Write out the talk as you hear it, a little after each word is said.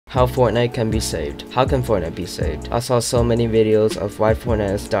How Fortnite can be saved. How can Fortnite be saved? I saw so many videos of why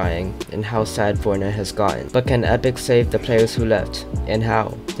Fortnite is dying and how sad Fortnite has gotten. But can Epic save the players who left? And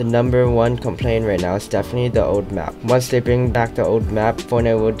how? The #1 complaint right now is definitely the old map. Once they bring back the old map,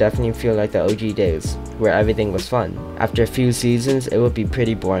 Fortnite will definitely feel like the OG days, where everything was fun. After a few seasons, it will be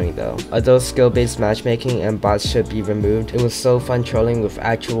pretty boring though. Although skill-based matchmaking and bots should be removed, it was so fun trolling with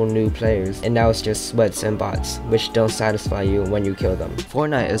actual new players, and now it's just sweats and bots, which don't satisfy you when you kill them.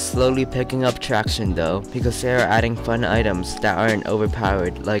 Fortnite is slowly picking up traction though, because they are adding fun items that aren't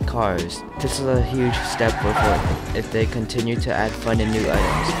overpowered, like cars. This is a huge step for Fortnite. If they continue to add fun and new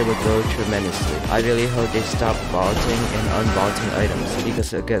items, it will grow tremendously. I really hope they stop vaulting and unvaulting items,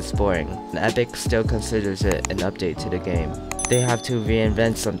 because it gets boring, and Epic still considers it an update to the game. They have to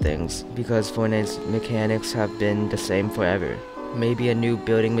reinvent some things, because Fortnite's mechanics have been the same forever. Maybe a new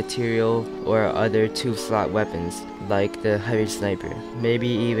building material or other 2-slot weapons like the heavy sniper. Maybe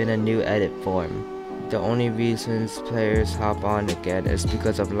even a new edit form. The only reasons players hop on again is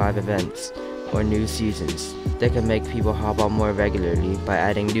because of live events or new seasons. They can make people hop on more regularly by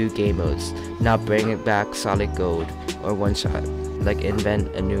adding new game modes, not bringing back solid gold or one-shot, like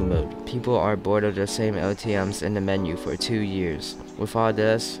invent a new mode. People are bored of the same LTMs in the menu for 2 years. With all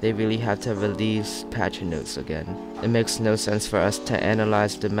this, they really have to release patch notes again. It makes no sense for us to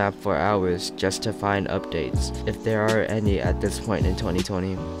analyze the map for hours just to find updates, if there are any at this point in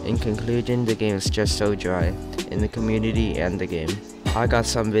 2020. In conclusion, the game is just so dry, in the community and the game. I got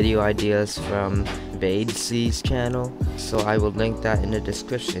some video ideas from Vadec's channel, so I will link that in the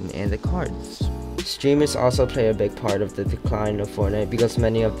description and the cards. Streamers also play a big part of the decline of Fortnite because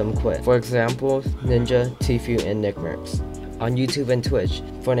many of them quit. For example, Ninja, Tfue, and nickmercs. On YouTube and Twitch,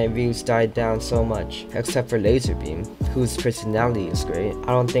 Fortnite views died down so much, except for Laserbeam, whose personality is great.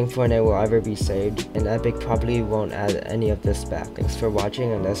 I don't think Fortnite will ever be saved, and Epic probably won't add any of this back. Thanks for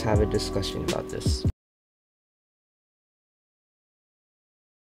watching, and let's have a discussion about this.